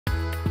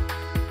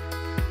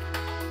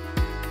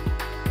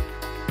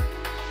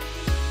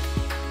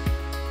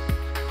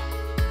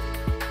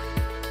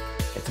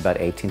about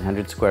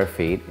 1,800 square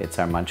feet. It's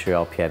our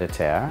Montreal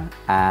Pied-à-Terre.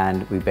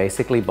 And we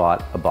basically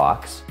bought a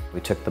box. We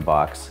took the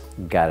box,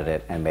 gutted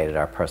it, and made it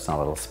our personal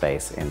little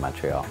space in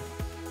Montreal.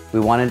 We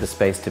wanted the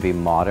space to be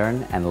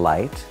modern and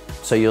light.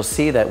 So you'll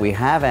see that we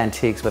have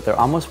antiques, but they're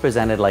almost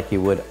presented like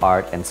you would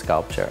art and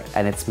sculpture.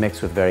 And it's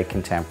mixed with very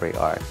contemporary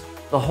art.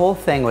 The whole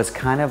thing was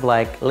kind of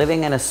like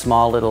living in a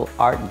small little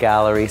art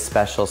gallery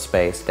special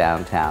space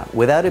downtown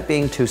without it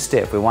being too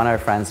stiff. We want our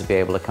friends to be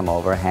able to come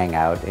over, hang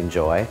out,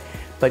 enjoy.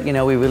 But you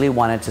know, we really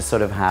wanted to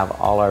sort of have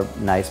all our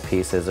nice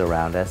pieces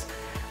around us.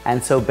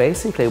 And so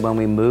basically when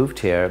we moved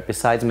here,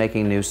 besides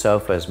making new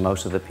sofas,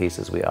 most of the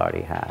pieces we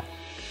already had.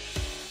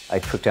 I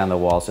took down the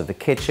walls of the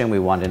kitchen. We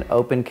wanted an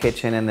open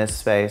kitchen in this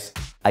space.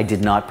 I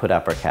did not put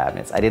upper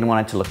cabinets. I didn't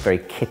want it to look very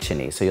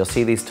kitcheny. So you'll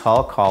see these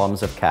tall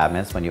columns of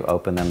cabinets. When you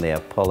open them, they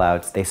have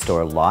pullouts. They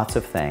store lots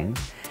of things.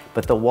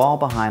 But the wall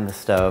behind the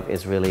stove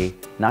is really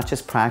not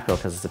just practical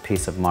because it's a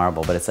piece of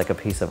marble, but it's like a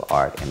piece of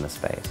art in the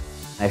space.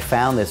 I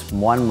found this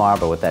one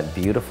marble with that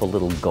beautiful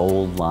little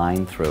gold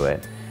line through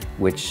it,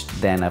 which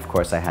then, of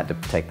course, I had to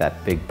take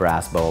that big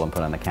brass bowl and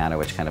put on the counter,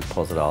 which kind of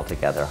pulls it all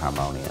together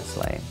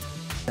harmoniously.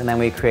 And then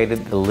we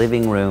created the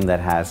living room that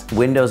has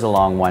windows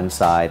along one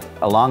side,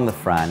 along the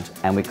front,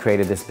 and we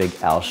created this big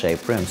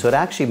L-shaped room. So it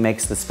actually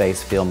makes the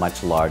space feel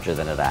much larger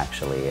than it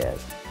actually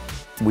is.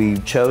 We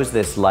chose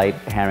this light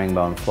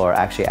herringbone floor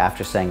actually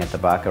after staying at the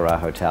Baccarat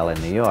Hotel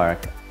in New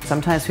York.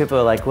 Sometimes people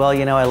are like, well,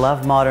 you know, I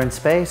love modern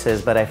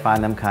spaces, but I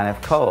find them kind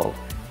of cold.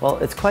 Well,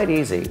 it's quite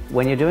easy.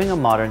 When you're doing a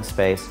modern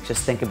space,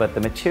 just think about the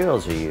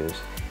materials you use,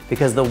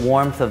 because the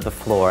warmth of the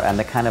floor and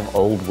the kind of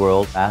old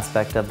world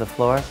aspect of the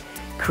floor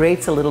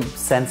creates a little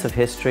sense of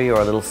history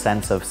or a little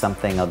sense of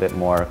something a bit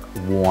more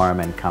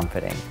warm and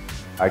comforting.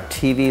 Our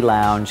TV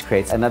lounge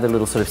creates another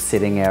little sort of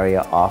sitting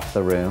area off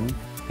the room.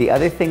 The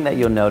other thing that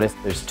you'll notice,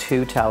 there's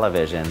two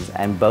televisions,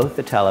 and both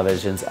the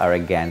televisions are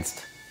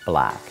against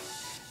black.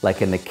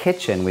 Like in the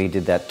kitchen, we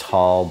did that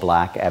tall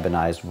black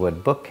ebonized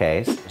wood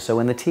bookcase. So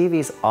when the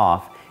TV's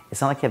off, it's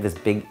not like you have this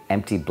big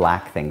empty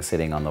black thing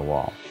sitting on the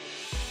wall.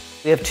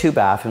 We have two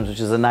bathrooms, which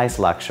is a nice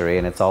luxury,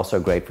 and it's also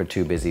great for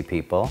two busy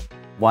people.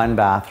 One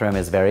bathroom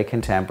is very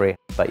contemporary,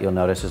 but you'll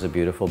notice there's a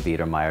beautiful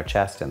Biedermeier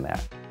chest in there.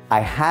 I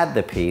had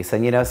the piece,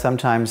 and you know,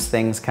 sometimes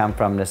things come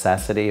from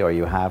necessity or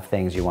you have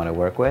things you want to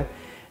work with.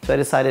 So I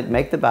decided to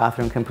make the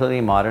bathroom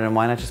completely modern, and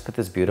why not just put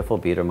this beautiful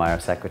Biedermeier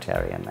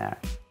secretary in there.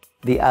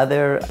 The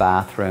other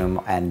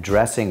bathroom and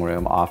dressing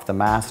room off the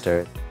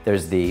master,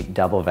 there's the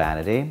double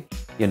vanity.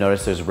 You'll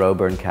notice there's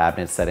Roburn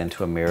cabinets set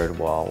into a mirrored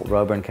wall.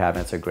 Roburn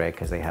cabinets are great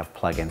because they have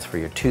plugins for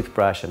your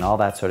toothbrush and all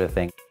that sort of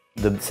thing.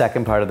 The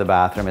second part of the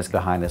bathroom is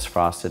behind this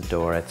frosted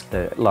door. It's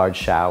the large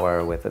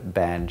shower with a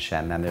bench,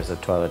 and then there's a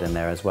toilet in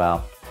there as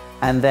well.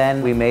 And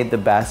then we made the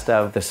best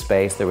of the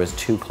space. There was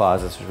two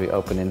closets which we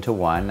opened into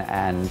one,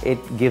 and it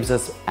gives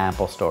us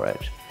ample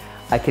storage.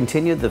 I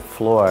continued the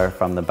floor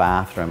from the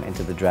bathroom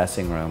into the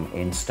dressing room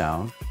in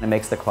stone. It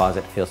makes the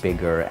closet feel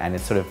bigger, and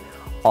it's sort of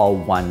all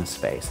one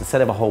space. Instead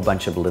of a whole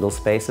bunch of little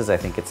spaces, I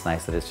think it's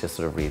nice that it just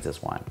sort of reads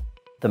as one.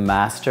 The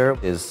master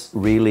is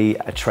really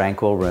a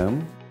tranquil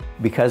room.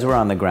 Because we're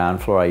on the ground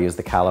floor, I use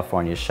the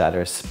California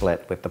shutter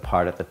split with the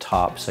part at the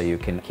top so you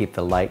can keep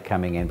the light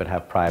coming in but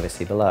have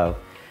privacy below.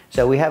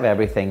 So we have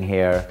everything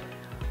here,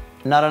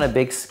 not on a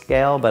big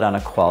scale, but on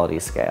a quality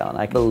scale. And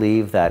I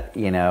believe that,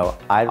 you know,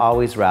 I'd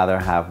always rather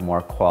have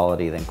more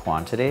quality than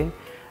quantity.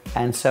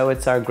 And so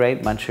it's our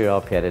great Montreal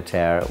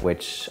Pied-à-Terre,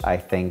 which I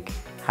think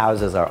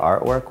houses our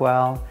artwork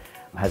well,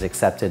 has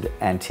accepted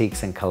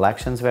antiques and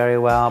collections very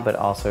well, but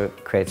also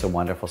creates a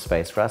wonderful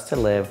space for us to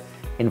live,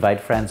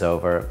 invite friends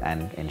over,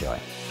 and enjoy.